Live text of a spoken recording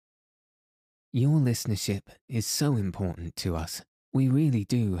Your listenership is so important to us. We really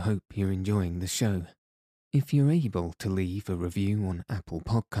do hope you're enjoying the show. If you're able to leave a review on Apple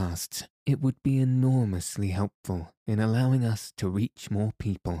Podcasts, it would be enormously helpful in allowing us to reach more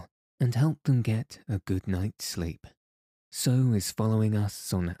people and help them get a good night's sleep. So is following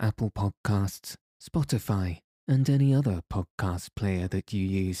us on Apple Podcasts, Spotify, and any other podcast player that you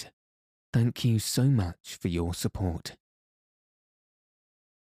use. Thank you so much for your support.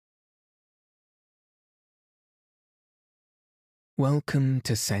 Welcome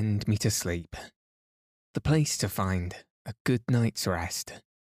to Send Me to Sleep, the place to find a good night's rest.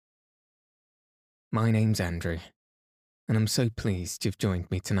 My name's Andrew, and I'm so pleased you've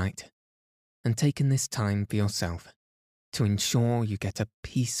joined me tonight and taken this time for yourself to ensure you get a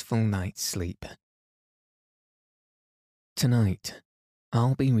peaceful night's sleep. Tonight,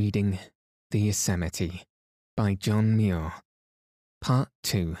 I'll be reading The Yosemite by John Muir, Part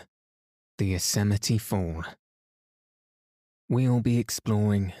 2, The Yosemite Fall. We'll be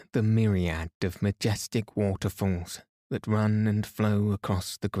exploring the myriad of majestic waterfalls that run and flow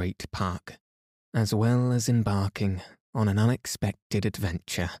across the great park, as well as embarking on an unexpected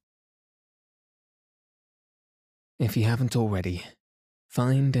adventure. If you haven't already,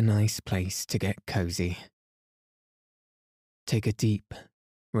 find a nice place to get cozy. Take a deep,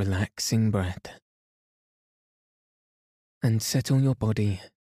 relaxing breath, and settle your body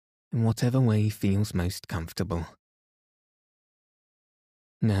in whatever way feels most comfortable.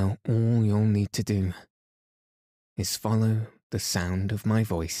 Now all you'll need to do is follow the sound of my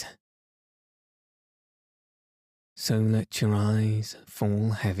voice. So let your eyes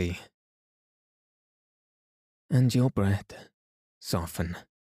fall heavy and your breath soften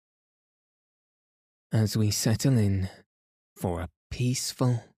as we settle in for a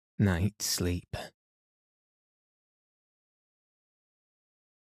peaceful night's sleep.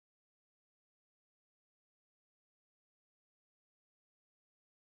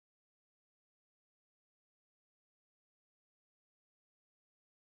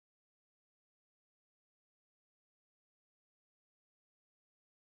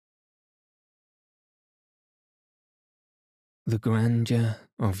 The grandeur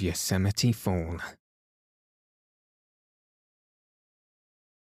of Yosemite Fall.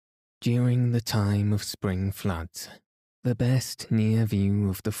 During the time of spring floods, the best near view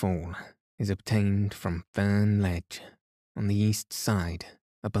of the fall is obtained from Fern Ledge on the east side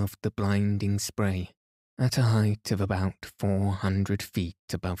above the blinding spray at a height of about 400 feet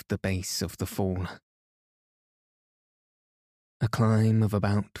above the base of the fall. A climb of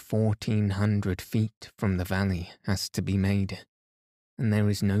about 1,400 feet from the valley has to be made, and there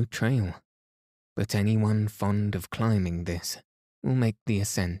is no trail, but anyone fond of climbing this will make the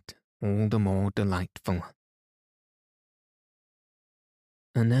ascent all the more delightful.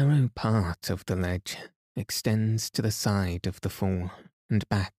 A narrow part of the ledge extends to the side of the fall and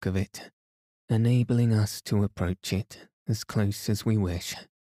back of it, enabling us to approach it as close as we wish.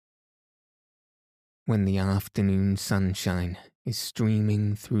 When the afternoon sunshine is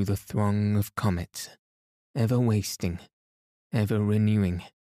streaming through the throng of comets, ever wasting, ever renewing,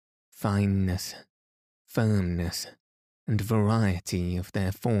 fineness, firmness, and variety of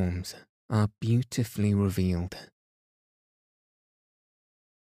their forms are beautifully revealed.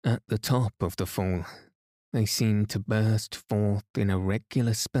 At the top of the fall, they seem to burst forth in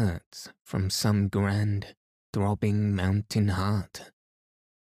irregular spurts from some grand, throbbing mountain heart.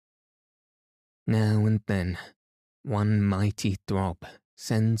 Now and then, one mighty throb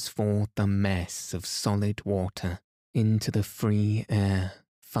sends forth a mess of solid water into the free air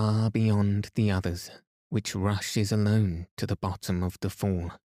far beyond the others, which rushes alone to the bottom of the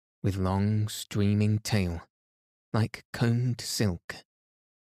fall with long streaming tail, like combed silk,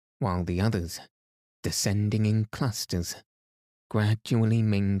 while the others, descending in clusters, gradually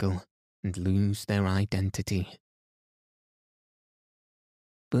mingle and lose their identity.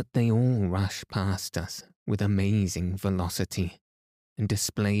 But they all rush past us with amazing velocity and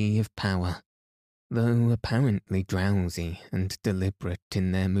display of power, though apparently drowsy and deliberate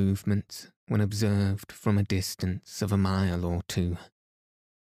in their movements when observed from a distance of a mile or two.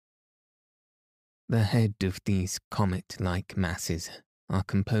 The head of these comet-like masses are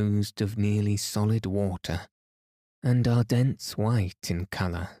composed of nearly solid water, and are dense white in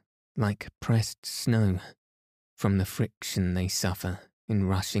colour, like pressed snow, from the friction they suffer in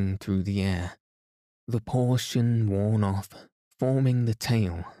rushing through the air, the portion worn off forming the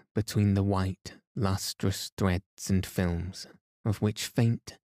tail between the white, lustrous threads and films, of which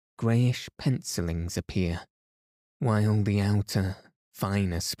faint, greyish pencillings appear, while the outer,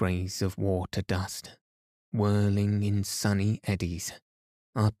 finer sprays of water dust, whirling in sunny eddies,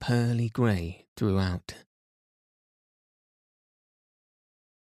 are pearly grey throughout.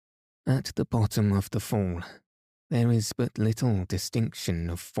 At the bottom of the fall, there is but little distinction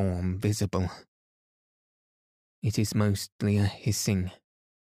of form visible. It is mostly a hissing,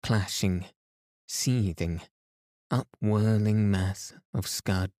 clashing, seething, upwhirling mass of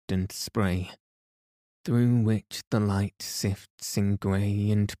scud and spray, through which the light sifts in grey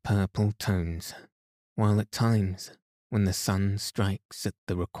and purple tones, while at times, when the sun strikes at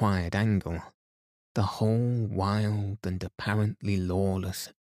the required angle, the whole wild and apparently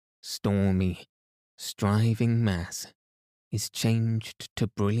lawless, stormy, striving mass is changed to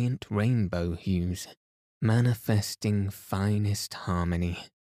brilliant rainbow hues, manifesting finest harmony.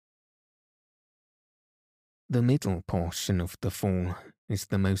 The middle portion of the fall is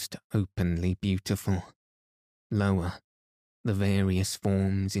the most openly beautiful. Lower, the various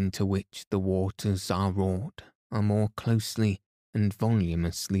forms into which the waters are wrought are more closely and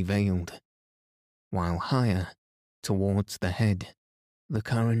voluminously veiled, while higher, towards the head, the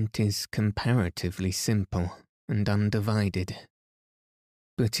current is comparatively simple and undivided.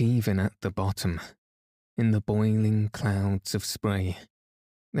 But even at the bottom, in the boiling clouds of spray,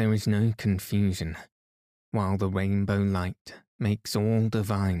 there is no confusion, while the rainbow light makes all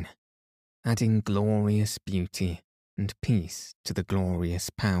divine, adding glorious beauty and peace to the glorious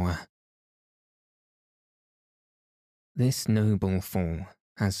power. This noble fall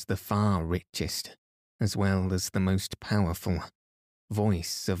has the far richest, as well as the most powerful,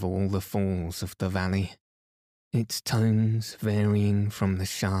 voice of all the falls of the valley, its tones varying from the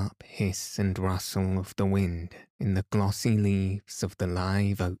sharp hiss and rustle of the wind in the glossy leaves of the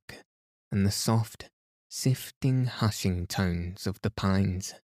live oak and the soft, sifting, hushing tones of the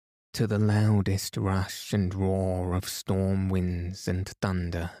pines, to the loudest rush and roar of storm winds and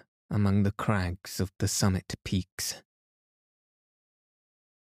thunder among the crags of the summit peaks.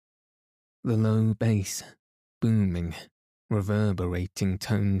 The low bass, booming, reverberating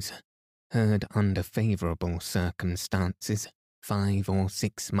tones, heard under favourable circumstances 5 or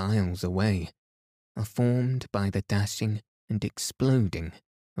 6 miles away, are formed by the dashing and exploding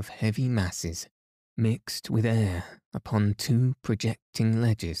of heavy masses mixed with air upon 2 projecting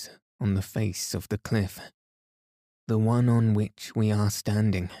ledges on the face of the cliff, the one on which we are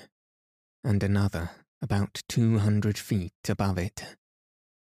standing, and another about 200 feet above it.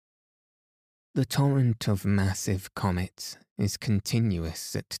 The torrent of massive comets is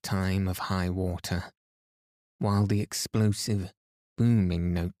continuous at time of high water, while the explosive,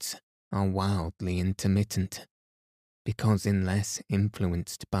 booming notes are wildly intermittent, because unless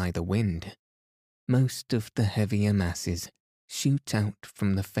influenced by the wind, most of the heavier masses shoot out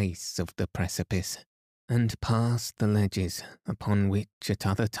from the face of the precipice and pass the ledges upon which at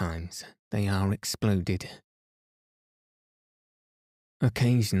other times they are exploded.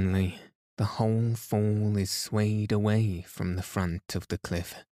 Occasionally, the whole fall is swayed away from the front of the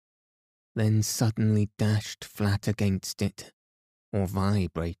cliff, then suddenly dashed flat against it, or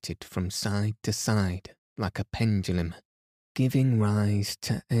vibrated from side to side like a pendulum, giving rise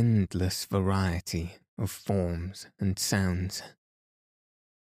to endless variety of forms and sounds.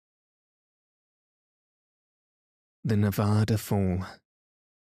 The Nevada Fall.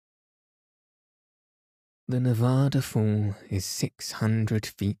 The Nevada Fall is 600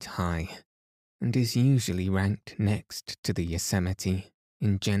 feet high and is usually ranked next to the Yosemite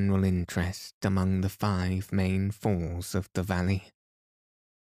in general interest among the 5 main falls of the valley.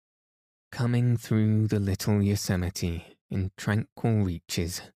 Coming through the little Yosemite in tranquil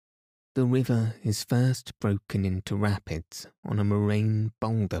reaches, the river is first broken into rapids on a moraine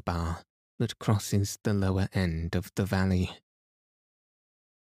boulder bar that crosses the lower end of the valley.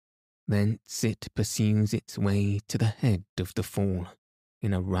 Thence it pursues its way to the head of the fall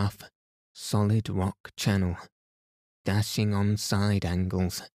in a rough, solid rock channel, dashing on side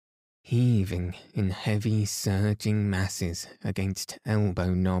angles, heaving in heavy surging masses against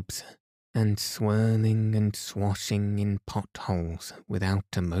elbow knobs, and swirling and swashing in potholes without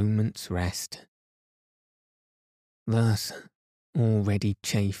a moment's rest. Thus, already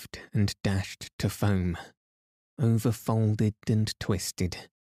chafed and dashed to foam, overfolded and twisted,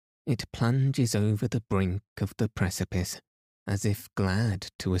 it plunges over the brink of the precipice as if glad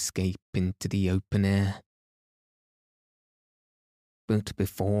to escape into the open air. But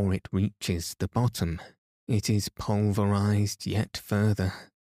before it reaches the bottom, it is pulverized yet further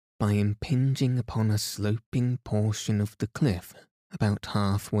by impinging upon a sloping portion of the cliff about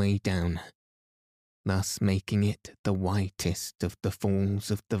halfway down, thus making it the whitest of the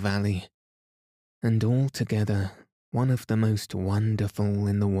falls of the valley, and altogether one of the most wonderful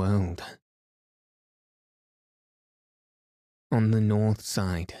in the world. On the north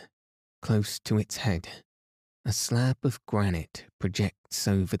side, close to its head, a slab of granite projects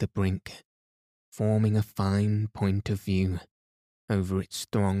over the brink, forming a fine point of view over its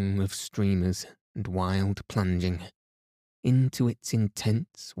throng of streamers and wild plunging into its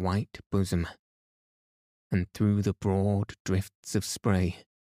intense white bosom, and through the broad drifts of spray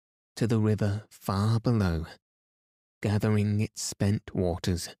to the river far below, gathering its spent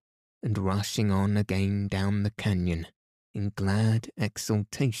waters and rushing on again down the canyon in glad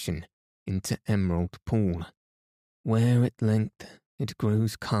exultation into Emerald Pool, where at length it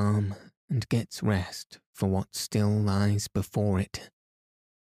grows calm and gets rest for what still lies before it.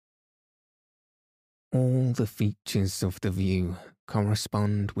 All the features of the view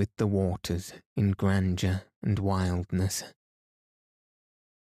correspond with the waters in grandeur and wildness.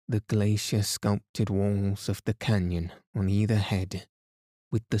 The glacier-sculpted walls of the canyon on either head,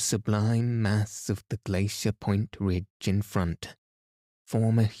 with the sublime mass of the Glacier Point Ridge in front,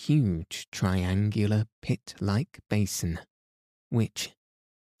 form a huge triangular pit-like basin, which,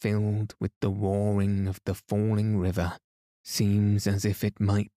 filled with the roaring of the falling river, seems as if it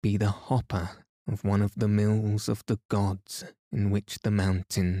might be the hopper of one of the mills of the gods in which the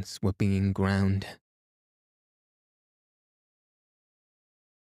mountains were being ground.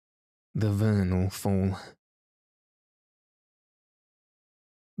 The Vernal Fall.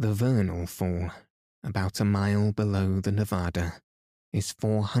 The Vernal Fall, about a mile below the Nevada, is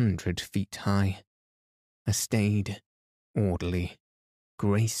 400 feet high, a staid, orderly,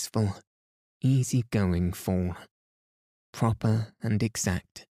 graceful, easy-going fall, proper and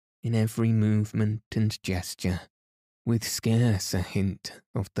exact in every movement and gesture, with scarce a hint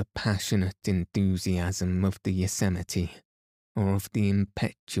of the passionate enthusiasm of the Yosemite or of the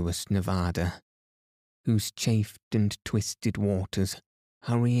impetuous Nevada, whose chafed and twisted waters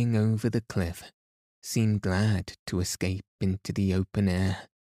hurrying over the cliff seem glad to escape into the open air,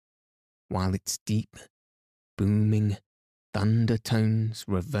 while its deep, booming thunder tones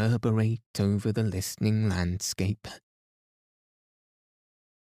reverberate over the listening landscape.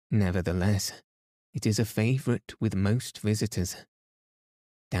 Nevertheless, it is a favourite with most visitors,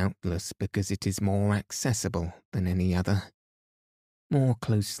 doubtless because it is more accessible than any other, more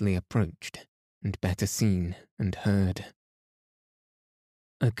closely approached and better seen and heard.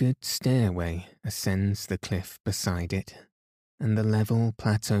 A good stairway ascends the cliff beside it, and the level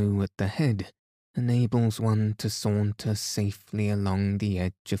plateau at the head enables one to saunter safely along the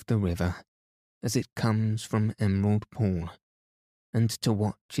edge of the river as it comes from Emerald Pool, and to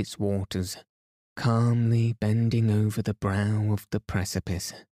watch its waters calmly bending over the brow of the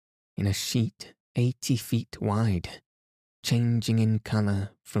precipice in a sheet 80 feet wide, changing in colour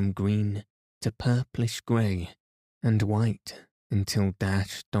from green to purplish grey and white until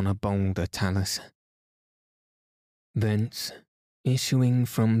dashed on a boulder talus. Thence, issuing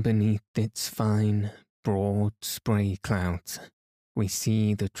from beneath its fine, broad spray clouds, we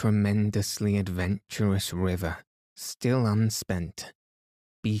see the tremendously adventurous river, still unspent,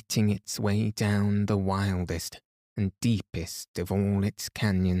 beating its way down the wildest and deepest of all its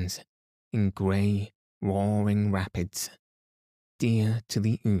canyons in grey, roaring rapids, dear to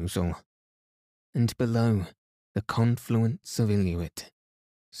the ouzel, and below the confluence of Inuit,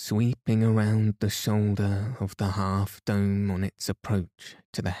 sweeping around the shoulder of the half-dome on its approach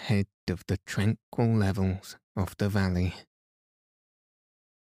to the head of the tranquil levels of the valley.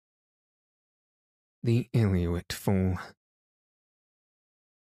 The Inuit Fall.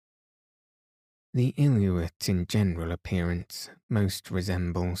 The Inuit in general appearance most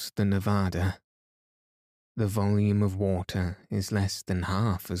resembles the Nevada. The volume of water is less than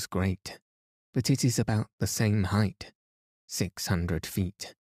half as great, but it is about the same height, 600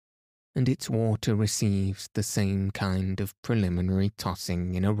 feet, and its water receives the same kind of preliminary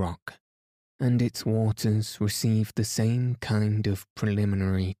tossing in a rock, and its waters receive the same kind of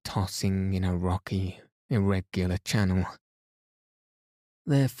preliminary tossing in a rocky, irregular channel.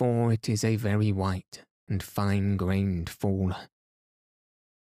 Therefore it is a very white and fine-grained fall.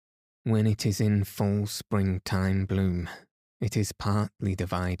 When it is in full springtime bloom, it is partly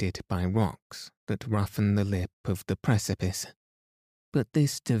divided by rocks that roughen the lip of the precipice, but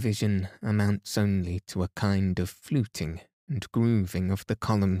this division amounts only to a kind of fluting and grooving of the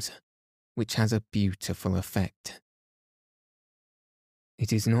columns, which has a beautiful effect.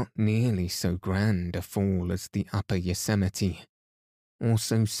 It is not nearly so grand a fall as the upper Yosemite, or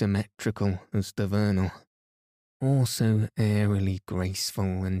so symmetrical as the Vernal, or so airily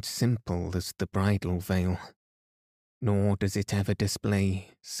graceful and simple as the Bridal Veil, nor does it ever display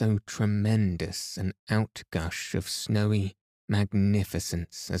so tremendous an outgush of snowy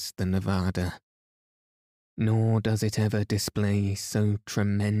magnificence as the Nevada. nor does it ever display so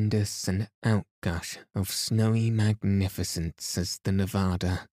tremendous an outgush of snowy magnificence as the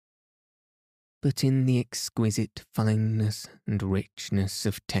Nevada. But in the exquisite fineness and richness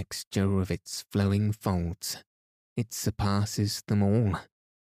of texture of its flowing folds, it surpasses them all.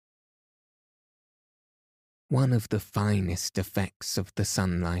 One of the finest effects of the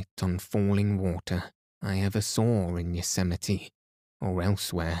sunlight on falling water I ever saw in Yosemite, or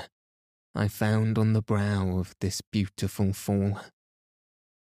elsewhere, I found on the brow of this beautiful fall.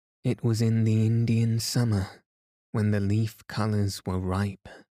 It was in the Indian summer, when the leaf colours were ripe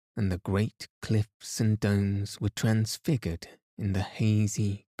and the great cliffs and domes were transfigured in the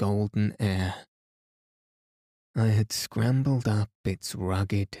hazy, golden air. I had scrambled up its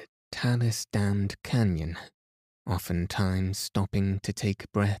rugged, talus-dammed canyon, oftentimes stopping to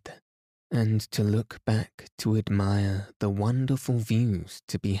take breath, and to look back to admire the wonderful views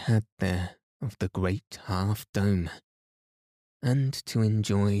to be had there of the great half-dome, and to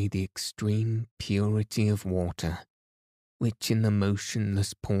enjoy the extreme purity of water, which in the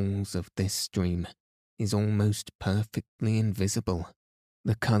motionless pools of this stream is almost perfectly invisible.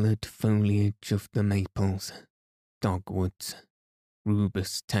 The coloured foliage of the maples, dogwoods,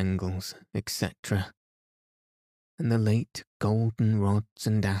 rubus tangles, etc., and the late goldenrods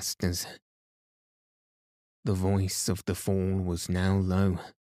and asters. The voice of the fall was now low,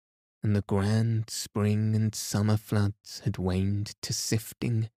 and the grand spring and summer floods had waned to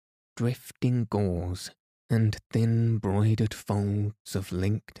sifting, drifting gauze and thin broidered folds of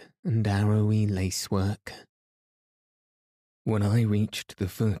linked and arrowy lacework. When I reached the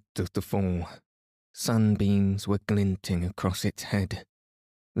foot of the fall, sunbeams were glinting across its head,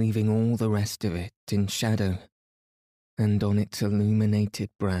 leaving all the rest of it in shadow, and on its illuminated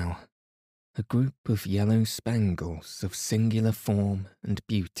brow a group of yellow spangles of singular form and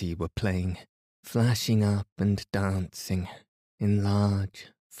beauty were playing, flashing up and dancing in large,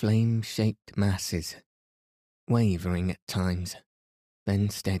 flame-shaped masses, wavering at times, then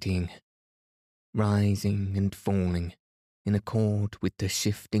steadying, rising and falling in accord with the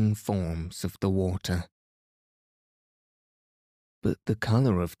shifting forms of the water. But the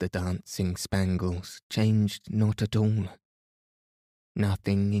colour of the dancing spangles changed not at all.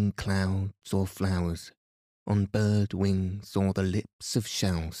 Nothing in clouds or flowers, on bird wings or the lips of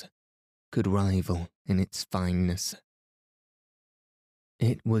shells, could rival in its fineness.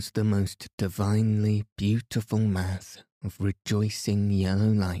 It was the most divinely beautiful mass of rejoicing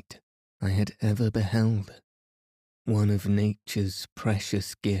yellow light I had ever beheld, one of nature's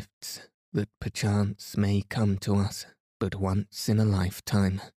precious gifts that perchance may come to us but once in a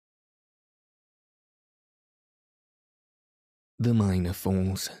lifetime. The Minor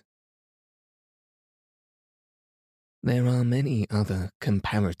Falls. There are many other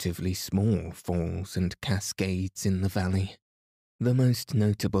comparatively small falls and cascades in the valley. The most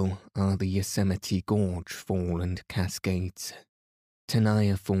notable are the Yosemite Gorge Fall and Cascades,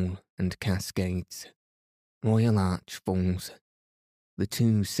 Tenaya Fall and Cascades, Royal Arch Falls, the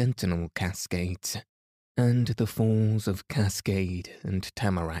two Sentinel Cascades, and the falls of Cascade and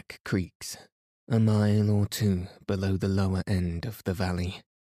Tamarack Creeks, a mile or two below the lower end of the valley.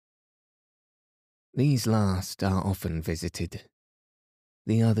 These last are often visited.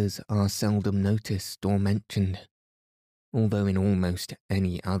 The others are seldom noticed or mentioned, although in almost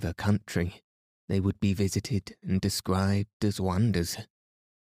any other country they would be visited and described as wonders.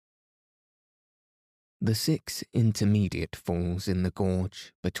 The 6 intermediate falls in the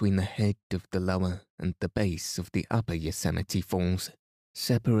gorge between the head of the lower and the base of the upper Yosemite Falls,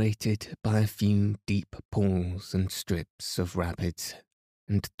 separated by a few deep pools and strips of rapids,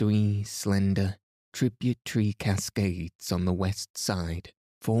 and 3 slender, tributary cascades on the west side,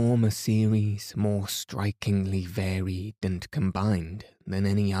 form a series more strikingly varied and combined than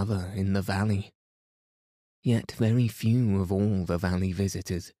any other in the valley. Yet very few of all the valley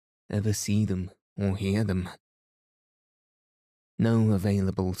visitors ever see them or hear them. No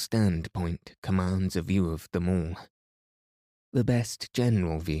available standpoint commands a view of them all. The best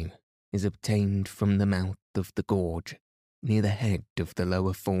general view is obtained from the mouth of the gorge, near the head of the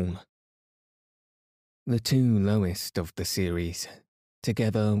lower fall. The 2 lowest of the series,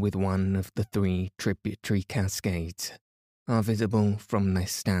 together with one of the 3 tributary cascades, are visible from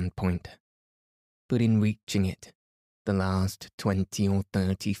this standpoint. But in reaching it, the last 20 or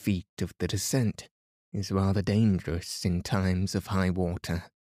 30 feet of the descent is rather dangerous in times of high water,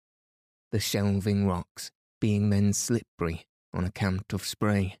 the shelving rocks being then slippery on account of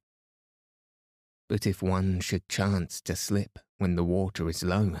spray. But if one should chance to slip when the water is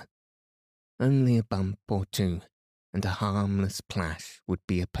low, only a bump or 2 and a harmless plash would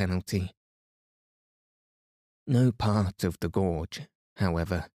be a penalty. No part of the gorge,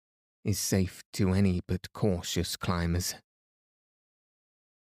 however, is safe to any but cautious climbers.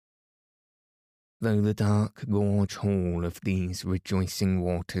 Though the dark gorge hall of these rejoicing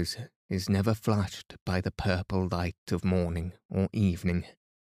waters is never flushed by the purple light of morning or evening,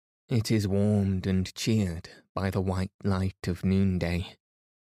 it is warmed and cheered by the white light of noonday,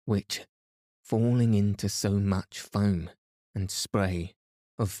 which, falling into so much foam and spray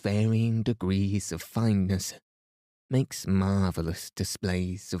of varying degrees of fineness, makes marvellous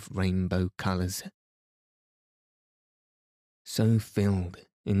displays of rainbow colours. So filled,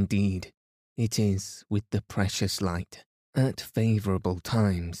 indeed, it is with the precious light. At favourable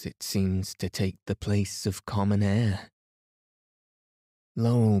times it seems to take the place of common air.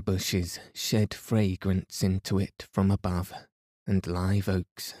 Laurel bushes shed fragrance into it from above, and live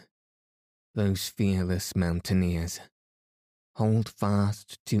oaks, those fearless mountaineers, hold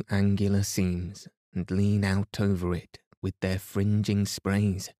fast to angular seams and lean out over it with their fringing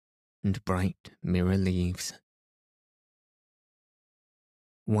sprays and bright mirror leaves.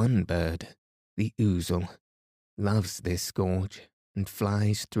 One bird, the ouzel, loves this gorge and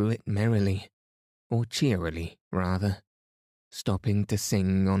flies through it merrily, or cheerily rather, stopping to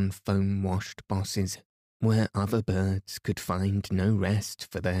sing on foam-washed bosses where other birds could find no rest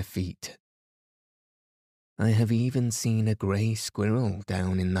for their feet. I have even seen a grey squirrel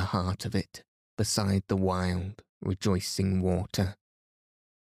down in the heart of it, beside the wild, rejoicing water.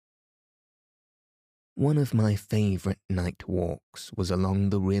 One of my favourite night walks was along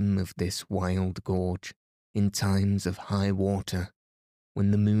the rim of this wild gorge in times of high water,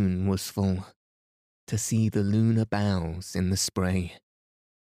 when the moon was full, to see the lunar boughs in the spray.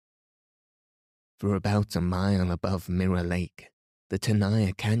 For about a mile above Mirror Lake, the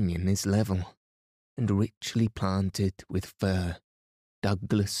Tenaya Canyon is level, and richly planted with fir,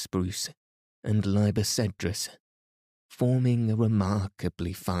 Douglas spruce, and libocedrus, forming a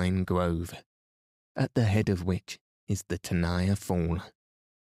remarkably fine grove, at the head of which is the Tenaya Fall.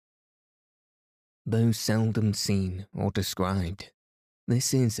 Though seldom seen or described,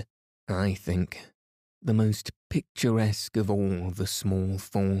 this is, I think, the most picturesque of all the small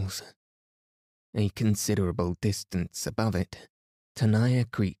falls. A considerable distance above it, Tenaya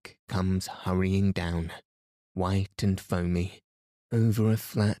Creek comes hurrying down, white and foamy, over a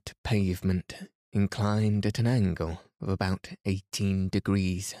flat pavement inclined at an angle of about 18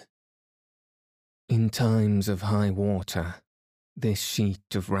 degrees. In times of high water, this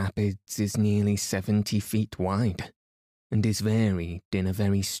sheet of rapids is nearly 70 feet wide, and is varied in a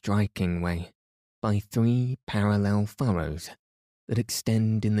very striking way by 3 parallel furrows that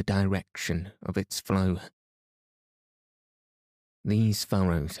extend in the direction of its flow. These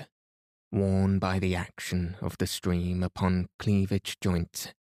furrows, worn by the action of the stream upon cleavage joints,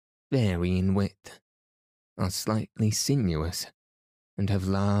 vary in width, are slightly sinuous, and have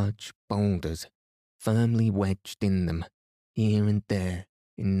large boulders firmly wedged in them here and there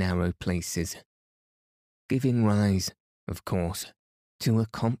in narrow places, giving rise, of course, to a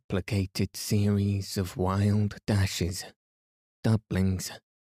complicated series of wild dashes, doublings,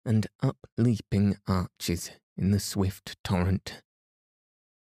 and up-leaping arches in the swift torrent.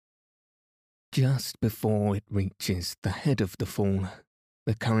 Just before it reaches the head of the fall,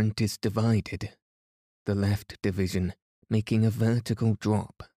 the current is divided, the left division making a vertical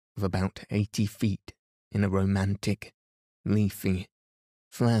drop of about 80 feet in a romantic, leafy,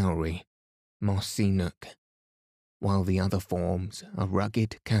 flowery, mossy nook, while the other forms a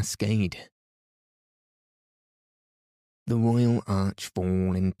rugged cascade. The Royal Arch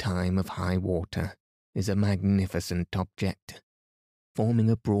Fall in time of high water is a magnificent object, forming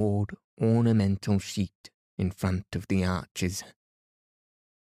a broad, ornamental sheet in front of the arches.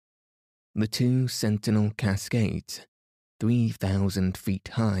 The 2 sentinel cascades, 3,000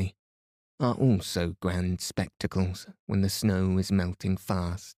 feet high, are also grand spectacles when the snow is melting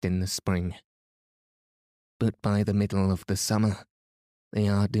fast in the spring. But by the middle of the summer, they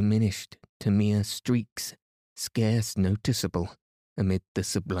are diminished to mere streaks, scarce noticeable amid the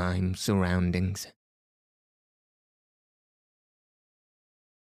sublime surroundings.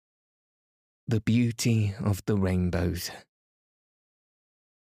 The beauty of the rainbows.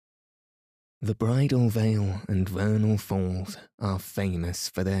 The Bridal Veil and Vernal Falls are famous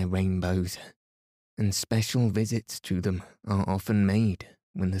for their rainbows, and special visits to them are often made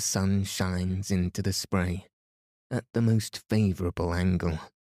when the sun shines into the spray at the most favourable angle.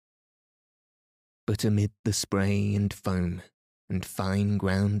 But amid the spray and foam and fine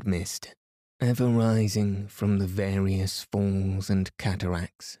ground mist, ever rising from the various falls and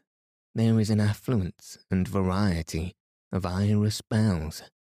cataracts, there is an affluence and variety of iris boughs,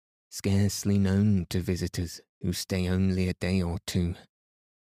 scarcely known to visitors who stay only a day or two.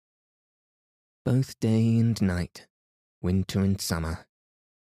 Both day and night, winter and summer,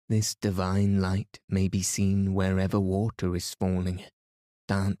 this divine light may be seen wherever water is falling,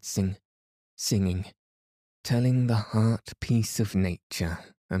 dancing, singing, telling the heart peace of nature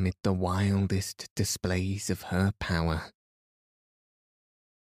amid the wildest displays of her power.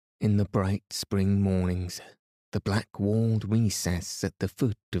 In the bright spring mornings, the black-walled recess at the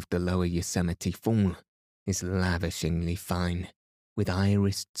foot of the lower Yosemite Fall is lavishingly fine, with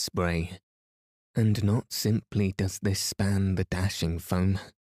irised spray. And not simply does this span the dashing foam,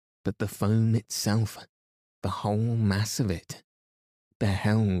 but the foam itself, the whole mass of it,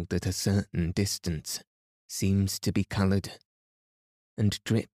 beheld at a certain distance, seems to be coloured, and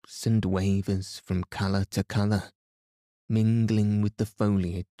drips and wavers from colour to colour, mingling with the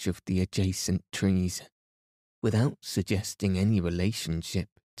foliage of the adjacent trees, without suggesting any relationship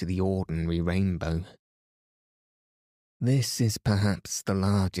to the ordinary rainbow. This is perhaps the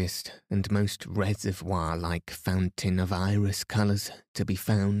largest and most reservoir-like fountain of iris colours to be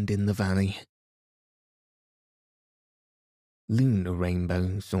found in the valley. Lunar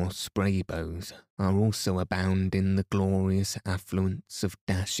rainbows or spray bows are also abound in the glorious affluence of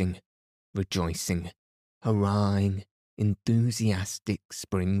dashing, rejoicing, hurrahing, enthusiastic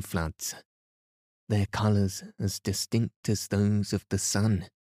spring floods, their colours as distinct as those of the sun,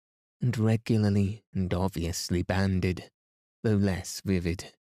 and regularly and obviously banded, though less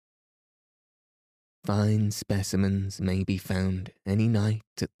vivid. Fine specimens may be found any night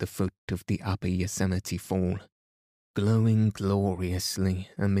at the foot of the upper Yosemite Fall, glowing gloriously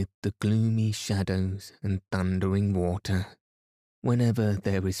amid the gloomy shadows and thundering water, whenever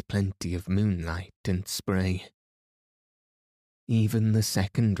there is plenty of moonlight and spray. Even the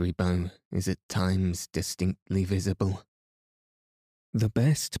secondary bow is at times distinctly visible. The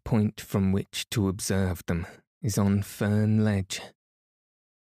best point from which to observe them is on Fern Ledge.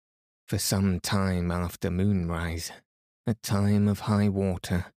 For some time after moonrise, at time of high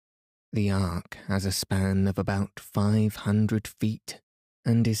water, the arc has a span of about 500 feet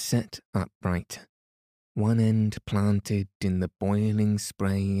and is set upright, one end planted in the boiling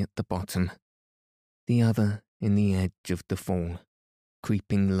spray at the bottom, the other in the edge of the fall,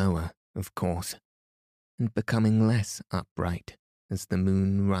 creeping lower, of course, and becoming less upright as the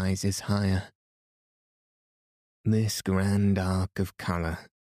moon rises higher. This grand arc of colour,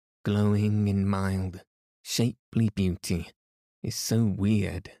 glowing in mild, shapely beauty, is so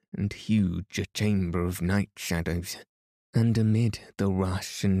weird and huge a chamber of night shadows, and amid the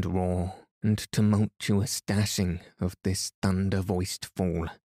rush and roar and tumultuous dashing of this thunder-voiced fall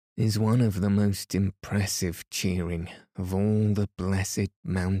is one of the most impressive cheering of all the blessed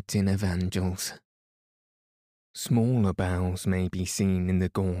mountain evangels. Smaller boughs may be seen in the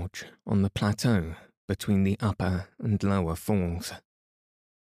gorge on the plateau between the upper and lower falls.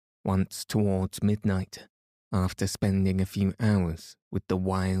 Once towards midnight, after spending a few hours with the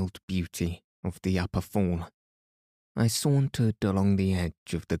wild beauty of the upper fall, I sauntered along the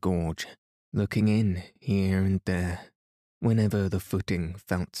edge of the gorge, looking in here and there, whenever the footing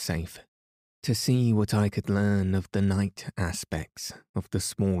felt safe, to see what I could learn of the night aspects of the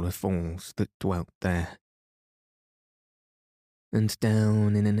smaller falls that dwelt there. And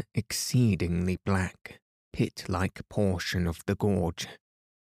down in an exceedingly black, pit-like portion of the gorge,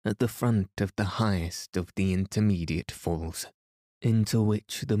 at the front of the highest of the intermediate falls, into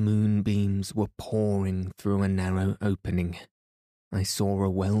which the moonbeams were pouring through a narrow opening, I saw a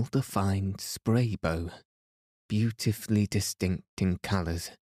well-defined spray bow, beautifully distinct in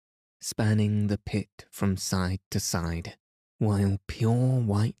colours, spanning the pit from side to side, while pure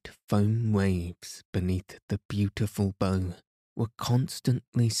white foam waves beneath the beautiful bow were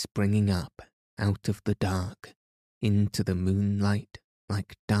constantly springing up out of the dark into the moonlight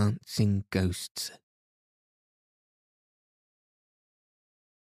like dancing ghosts.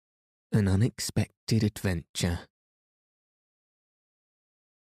 An unexpected adventure.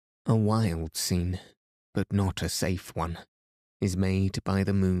 A wild scene, but not a safe one, is made by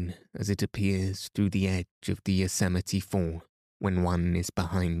the moon as it appears through the edge of the Yosemite Fall when one is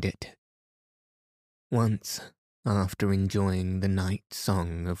behind it. Once, after enjoying the night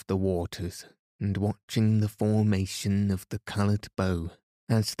song of the waters and watching the formation of the coloured bow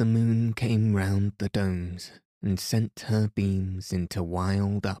as the moon came round the domes and sent her beams into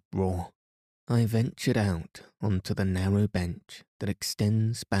wild uproar, I ventured out onto the narrow bench that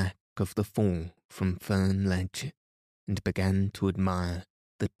extends back of the fall from Fern Ledge and began to admire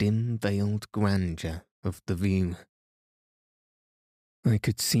the dim-veiled grandeur of the view. I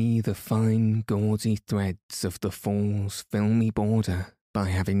could see the fine gauzy threads of the fall's filmy border by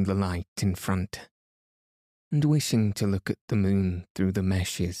having the light in front. and wishing to look at the moon through the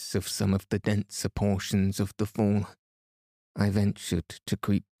meshes of some of the denser portions of the fall, I ventured to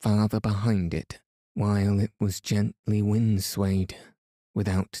creep farther behind it while it was gently wind-swayed,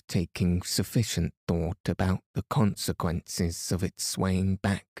 without taking sufficient thought about the consequences of its swaying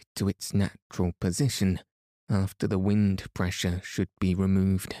back to its natural position after the wind pressure should be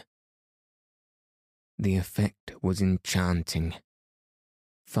removed. The effect was enchanting.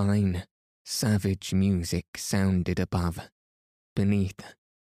 Fine, savage music sounded above, beneath,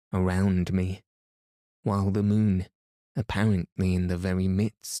 around me, while the moon, apparently in the very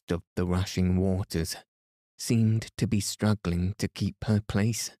midst of the rushing waters, seemed to be struggling to keep her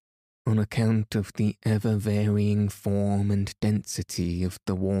place on account of the ever-varying form and density of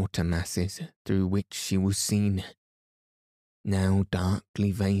the water masses through which she was seen, now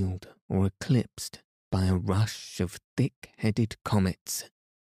darkly veiled or eclipsed by a rush of thick-headed comets,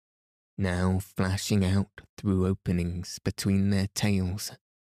 now flashing out through openings between their tails.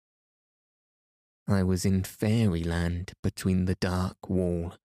 I was in fairyland between the dark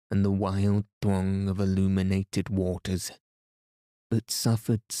wall and the wild throng of illuminated waters, but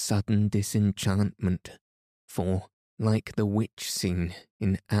suffered sudden disenchantment, for, like the witch scene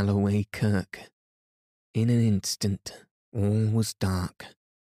in Alloway Kirk, in an instant all was dark.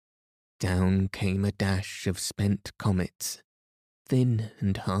 Down came a dash of spent comets, thin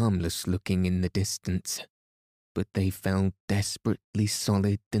and harmless looking in the distance, but they fell desperately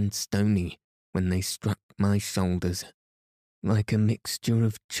solid and stony when they struck my shoulders, like a mixture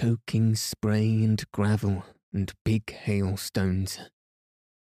of choking spray and gravel and big hailstones.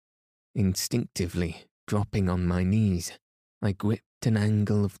 Instinctively, dropping on my knees, I gripped an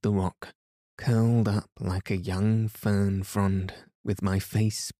angle of the rock, curled up like a young fern frond, with my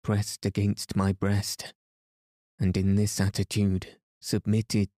face pressed against my breast, and in this attitude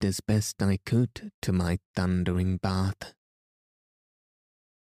submitted as best I could to my thundering bath.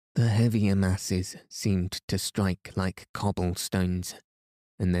 The heavier masses seemed to strike like cobblestones,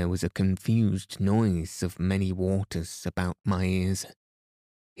 and there was a confused noise of many waters about my ears,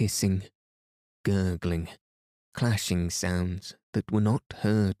 hissing, gurgling, clashing sounds that were not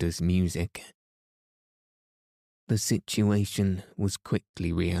heard as music. The situation was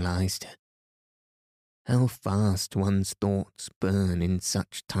quickly realized. How fast one's thoughts burn in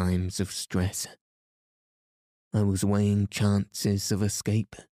such times of stress. I was weighing chances of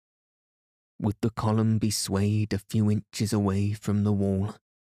escape. Would the column be swayed a few inches away from the wall,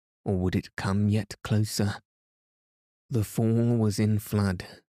 or would it come yet closer? The fall was in flood,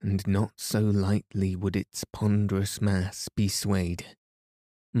 and not so lightly would its ponderous mass be swayed.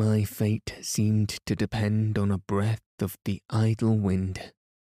 My fate seemed to depend on a breath of the idle wind.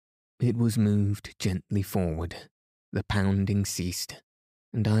 It was moved gently forward, the pounding ceased,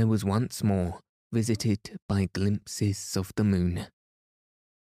 and I was once more visited by glimpses of the moon.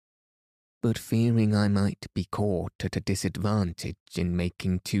 But fearing I might be caught at a disadvantage in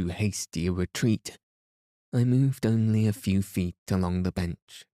making too hasty a retreat, I moved only a few feet along the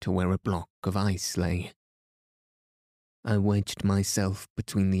bench to where a block of ice lay. I wedged myself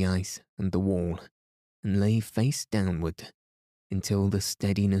between the ice and the wall, and lay face downward until the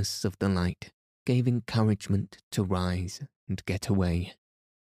steadiness of the light gave encouragement to rise and get away.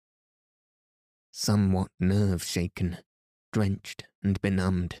 Somewhat nerve-shaken, drenched and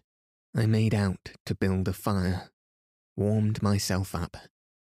benumbed, I made out to build a fire, warmed myself up,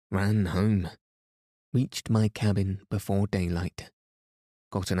 ran home, reached my cabin before daylight,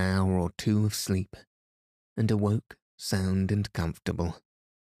 got an hour or two of sleep, and awoke sound and comfortable,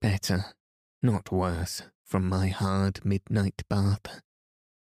 better, not worse, from my hard midnight bath.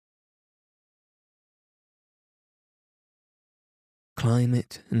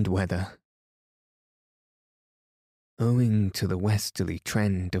 Climate and weather. Owing to the westerly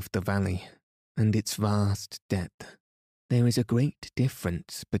trend of the valley and its vast depth, there is a great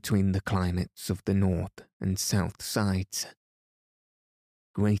difference between the climates of the north and south sides,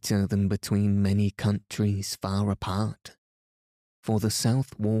 greater than between many countries far apart, for the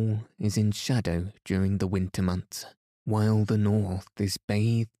south wall is in shadow during the winter months, while the north is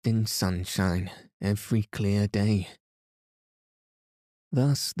bathed in sunshine every clear day.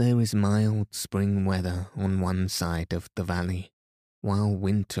 Thus there is mild spring weather on one side of the valley, while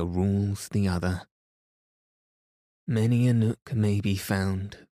winter rules the other. Many a nook may be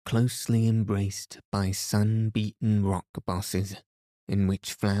found closely embraced by sun-beaten rock bosses, in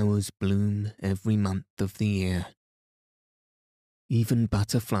which flowers bloom every month of the year. Even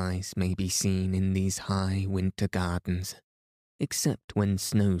butterflies may be seen in these high winter gardens, except when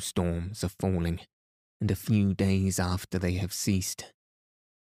snowstorms are falling, and a few days after they have ceased.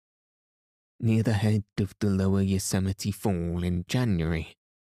 near the head of the lower Yosemite Fall in January,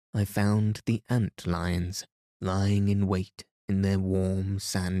 I found the ant lions lying in wait in their warm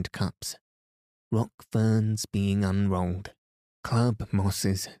sand cups, rock ferns being unrolled, club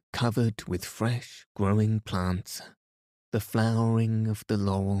mosses covered with fresh growing plants, the flowering of the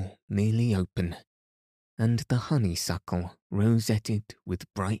laurel nearly open, and the honeysuckle rosetted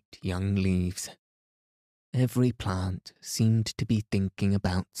with bright young leaves. Every plant seemed to be thinking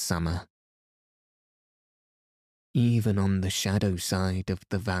about summer. Even on the shadow side of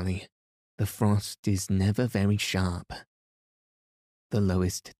the valley, the frost is never very sharp. The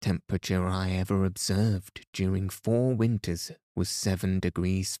lowest temperature I ever observed during 4 winters was 7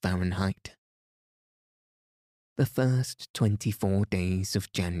 degrees Fahrenheit. The first 24 days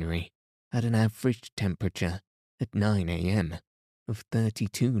of January had an average temperature at 9 a.m. of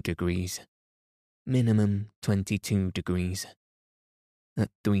 32 degrees, minimum 22 degrees. At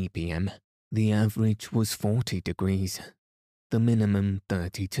 3 p.m., the average was 40 degrees, the minimum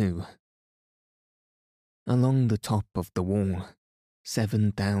 32. Along the top of the wall,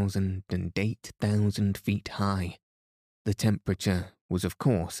 7,000 and 8,000 feet high, the temperature was of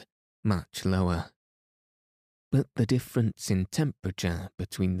course much lower. But the difference in temperature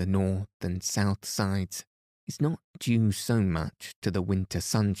between the north and south sides is not due so much to the winter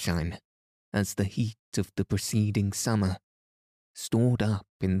sunshine as the heat of the preceding summer, stored up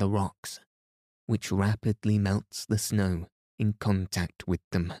in the rocks, which rapidly melts the snow in contact with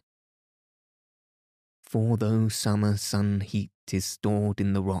them. For though summer sun heat is stored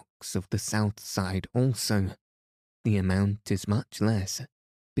in the rocks of the south side also, the amount is much less,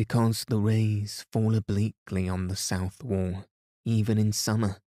 because the rays fall obliquely on the south wall, even in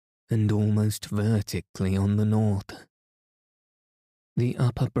summer, and almost vertically on the north. The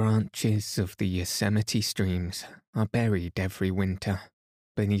upper branches of the Yosemite streams are buried every winter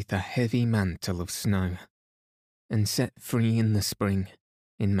beneath a heavy mantle of snow, and set free in the spring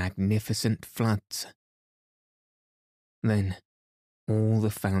in magnificent floods. Then all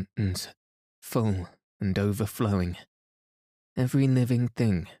the fountains, full and overflowing, every living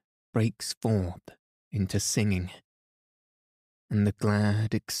thing breaks forth into singing, and the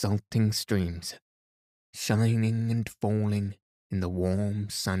glad exulting streams, shining and falling in the warm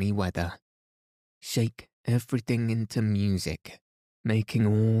sunny weather, shake everything into music, making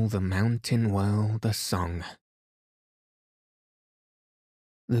all the mountain world a song.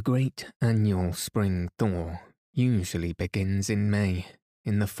 The great annual spring thaw usually begins in May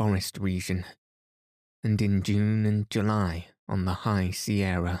in the forest region, and in June and July on the high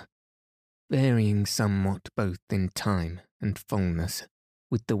Sierra, varying somewhat both in time and fullness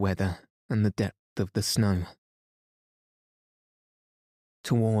with the weather and the depth of the snow.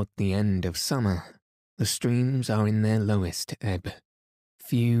 Toward the end of summer, the streams are in their lowest ebb,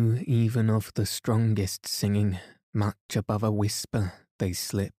 few even of the strongest singing, much above a whisper they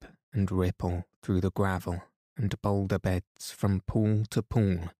slip and ripple through the gravel and boulder beds from pool to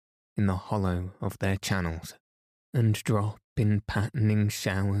pool in the hollow of their channels, and drop in patterning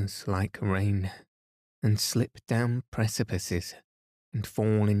showers like rain, and slip down precipices, and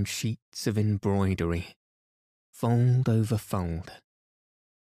fall in sheets of embroidery, fold over fold.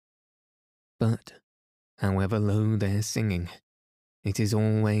 But, however low their singing, it is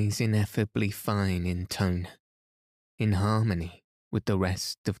always ineffably fine in tone, in harmony with the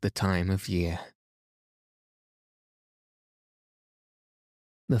rest of the time of year.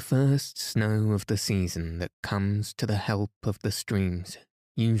 The first snow of the season that comes to the help of the streams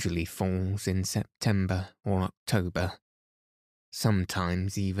usually falls in September or October,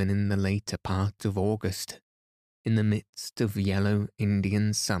 sometimes even in the later part of August, in the midst of yellow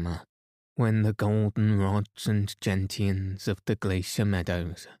Indian summer, when the goldenrods and gentians of the glacier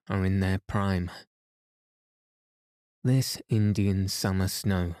meadows are in their prime. This Indian summer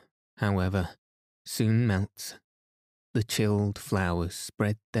snow, however, soon melts. The chilled flowers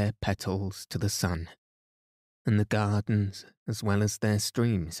spread their petals to the sun, and the gardens, as well as their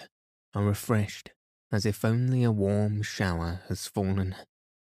streams, are refreshed as if only a warm shower has fallen.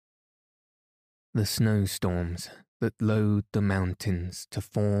 The snowstorms that load the mountains to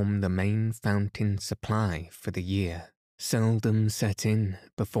form the main fountain supply for the year seldom set in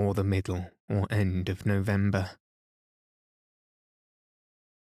before the middle or end of November.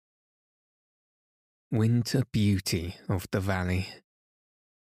 Winter beauty of the valley.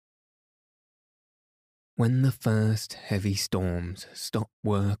 When the first heavy storms stopped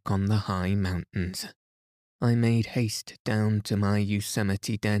work on the high mountains, I made haste down to my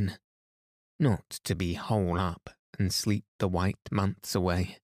Yosemite den, not to be hole up and sleep the white months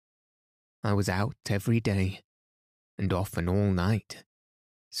away. I was out every day, and often all night,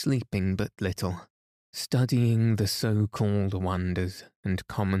 sleeping but little, studying the so-called wonders and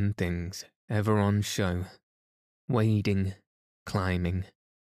common things ever on show, wading, climbing,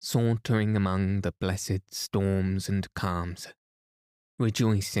 sauntering among the blessed storms and calms,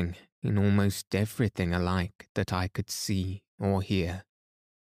 rejoicing in almost everything alike that I could see or hear.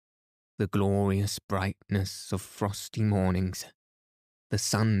 The glorious brightness of frosty mornings, the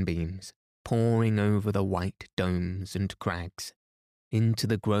sunbeams pouring over the white domes and crags, into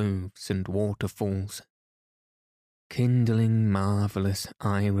the groves and waterfalls, kindling marvellous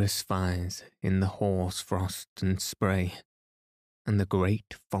iris fires in the hoarse frost and spray, and the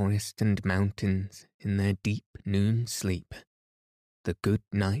great forest and mountains in their deep noon sleep, the good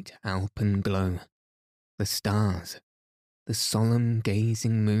night alpenglow, the stars, the solemn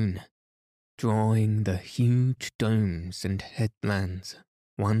gazing moon, drawing the huge domes and headlands,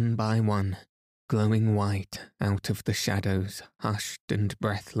 one by one, glowing white out of the shadows, hushed and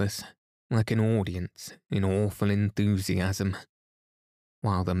breathless, like an audience in awful enthusiasm,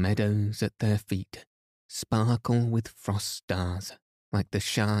 while the meadows at their feet sparkle with frost stars, like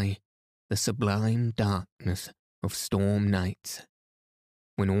the sublime darkness of storm nights,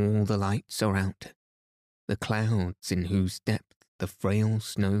 when all the lights are out, the clouds in whose depth the frail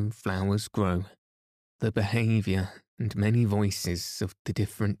snow flowers grow, the behaviour and many voices of the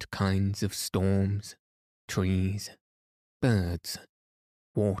different kinds of storms, trees, birds,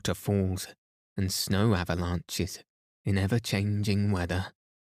 waterfalls, and snow avalanches in ever-changing weather.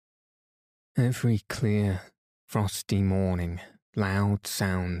 Every clear, frosty morning, loud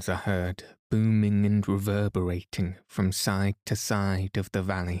sounds are heard booming and reverberating from side to side of the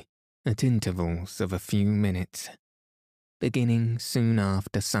valley at intervals of a few minutes, beginning soon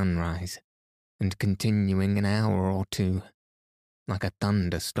after sunrise and continuing an hour or two, like a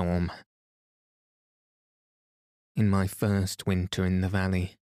thunderstorm. In my first winter in the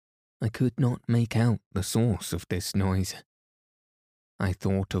valley, I could not make out the source of this noise. I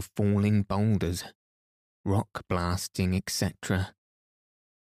thought of falling boulders, rock blasting, etc.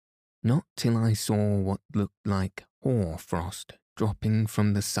 Not till I saw what looked like hoar frost dropping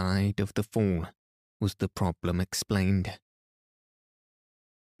from the side of the fall was the problem explained.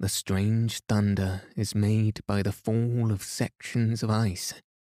 The strange thunder is made by the fall of sections of ice,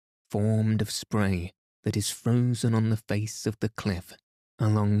 formed of spray that is frozen on the face of the cliff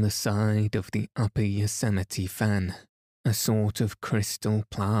along the side of the upper Yosemite fan, a sort of crystal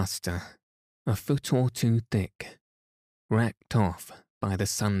plaster, a foot or two thick, racked off by the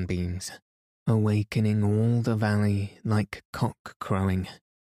sunbeams, awakening all the valley like cock crowing,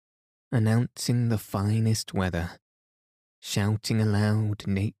 announcing the finest weather, shouting aloud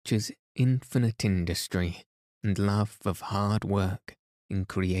nature's infinite industry and love of hard work in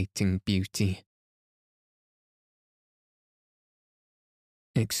creating beauty.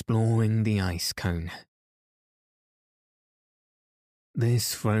 Exploring the ice cone.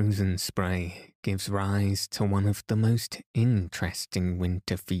 This frozen spray gives rise to one of the most interesting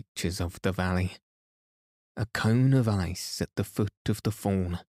winter features of the valley. A cone of ice at the foot of the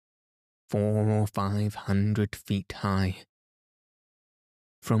fall, 400 or 500 feet high.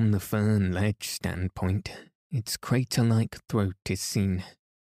 From the fern ledge standpoint, its crater-like throat is seen,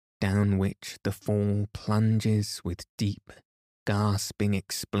 down which the fall plunges with deep, gasping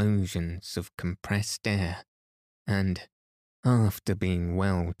explosions of compressed air, and, after being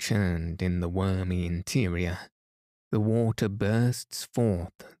well churned in the wormy interior, the water bursts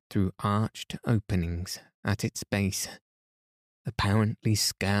forth through arched openings at its base, apparently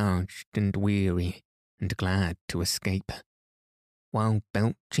scourged and weary and glad to escape, while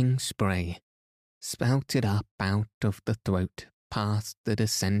belching spray, spouted up out of the throat past the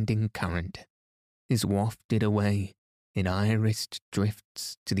descending current, is wafted away in irised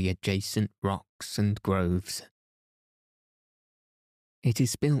drifts to the adjacent rocks and groves. It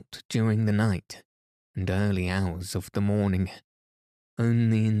is built during the night and early hours of the morning.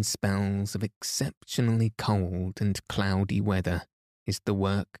 Only in spells of exceptionally cold and cloudy weather is the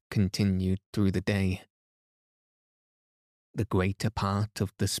work continued through the day. The greater part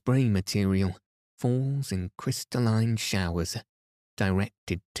of the spray material falls in crystalline showers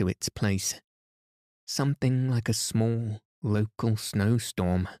directed to its place, something like a small local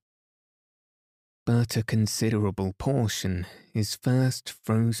snowstorm. But a considerable portion is first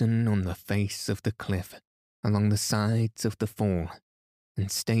frozen on the face of the cliff along the sides of the fall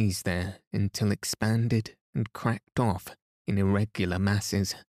and stays there until expanded and cracked off in irregular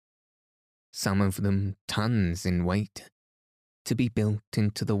masses, some of them tons in weight, to be built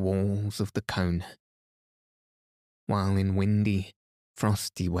into the walls of the cone. While in windy,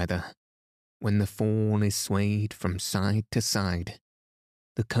 frosty weather, when the fall is swayed from side to side,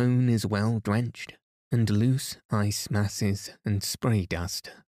 The cone is well drenched, and loose ice masses and spray dust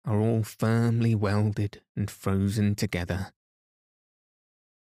are all firmly welded and frozen together.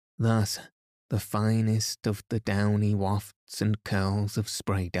 Thus, the finest of the downy wafts and curls of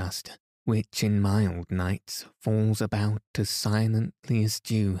spray dust, which in mild nights falls about as silently as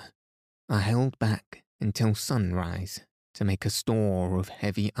dew, are held back until sunrise to make a store of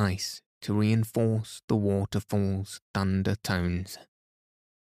heavy ice to reinforce the waterfall's thunder tones.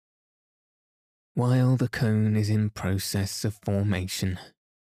 While the cone is in process of formation,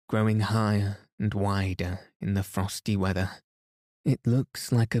 growing higher and wider in the frosty weather, it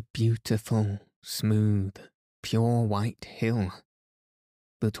looks like a beautiful, smooth, pure white hill.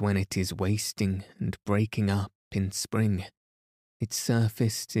 But when it is wasting and breaking up in spring, its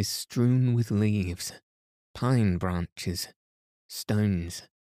surface is strewn with leaves, pine branches, stones,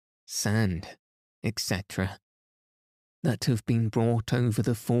 sand, etc., that have been brought over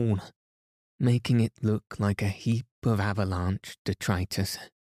the fall, making it look like a heap of avalanche detritus.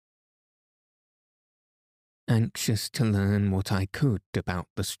 Anxious to learn what I could about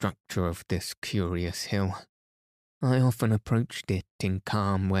the structure of this curious hill, I often approached it in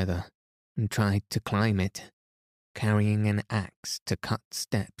calm weather and tried to climb it, carrying an axe to cut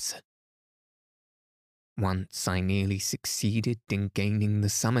steps. Once I nearly succeeded in gaining the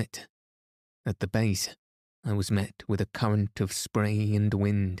summit. At the base, I was met with a current of spray and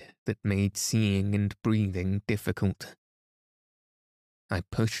wind that made seeing and breathing difficult. I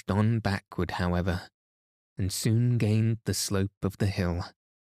pushed on backward, however, and soon gained the slope of the hill,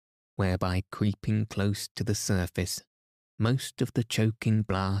 where by creeping close to the surface, most of the choking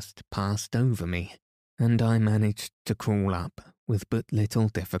blast passed over me, and I managed to crawl up with but little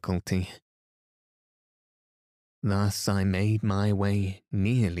difficulty. Thus I made my way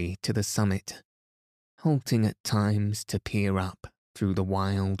nearly to the summit, halting at times to peer up through the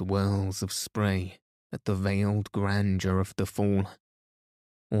wild whirls of spray at the veiled grandeur of the fall,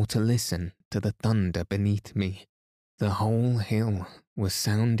 or to listen to the thunder beneath me. The whole hill was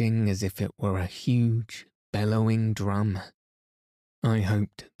sounding as if it were a huge, bellowing drum. I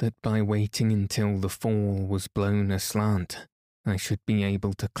hoped that by waiting until the fall was blown aslant, I should be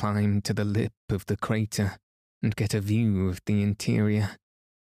able to climb to the lip of the crater and get a view of the interior.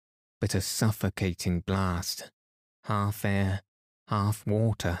 But a suffocating blast, half air, half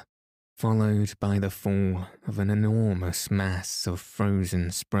water, followed by the fall of an enormous mass of frozen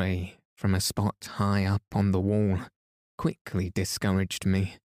spray from a spot high up on the wall, quickly discouraged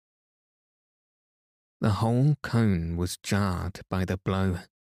me. The whole cone was jarred by the blow,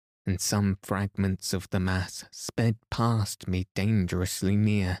 and some fragments of the mass sped past me dangerously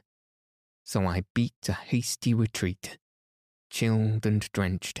near, so I beat a hasty retreat, chilled and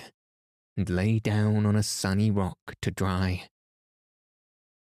drenched, and lay down on a sunny rock to dry.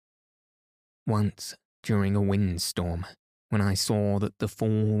 Once, during a windstorm, when I saw that the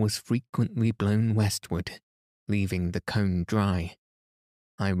fall was frequently blown westward, leaving the cone dry,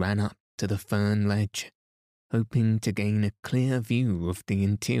 I ran up to the fern ledge, hoping to gain a clear view of the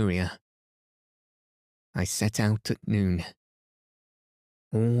interior. I set out at noon.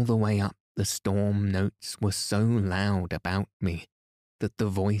 All the way up, the storm notes were so loud about me that the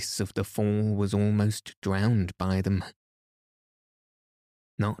voice of the fall was almost drowned by them.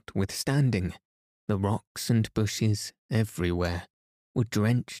 Notwithstanding, the rocks and bushes everywhere were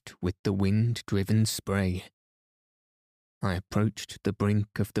drenched with the wind-driven spray. I approached the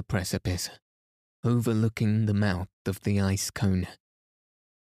brink of the precipice, overlooking the mouth of the ice cone,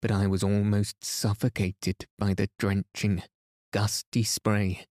 but I was almost suffocated by the drenching, gusty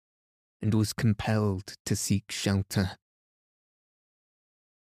spray, and was compelled to seek shelter.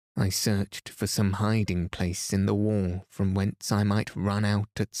 I searched for some hiding place in the wall from whence I might run out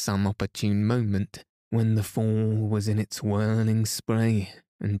at some opportune moment when the fall was in its whirling spray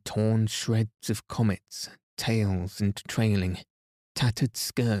and torn shreds of comets, tails and trailing, tattered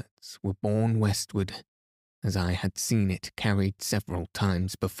skirts were borne westward, as I had seen it carried several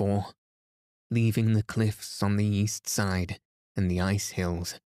times before, leaving the cliffs on the east side and the ice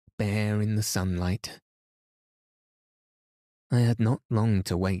hills bare in the sunlight. I had not long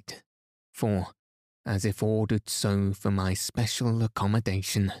to wait, for, as if ordered so for my special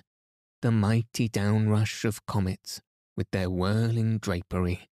accommodation, the mighty downrush of comets, with their whirling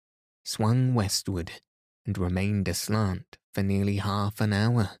drapery, swung westward and remained aslant for nearly half an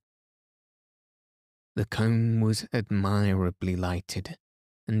hour. The cone was admirably lighted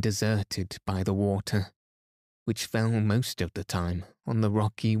and deserted by the water, which fell most of the time on the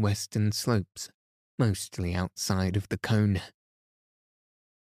rocky western slopes, mostly outside of the cone.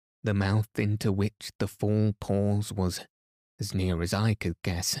 The mouth into which the fall pours was, as near as I could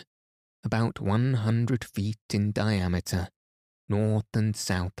guess, about 100 feet in diameter, north and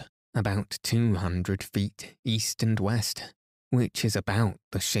south, about 200 feet east and west, which is about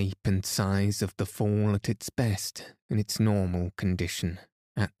the shape and size of the fall at its best in its normal condition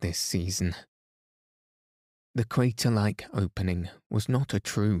at this season. The crater-like opening was not a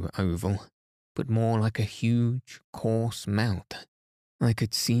true oval, but more like a huge, coarse mouth. I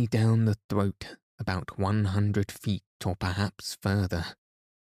could see down the throat about 100 feet or perhaps further.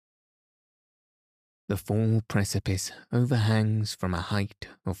 The fall precipice overhangs from a height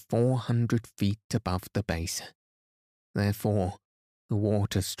of 400 feet above the base. Therefore, the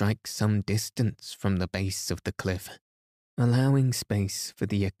water strikes some distance from the base of the cliff, allowing space for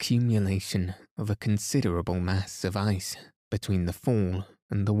the accumulation of a considerable mass of ice between the fall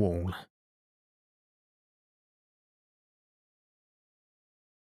and the wall.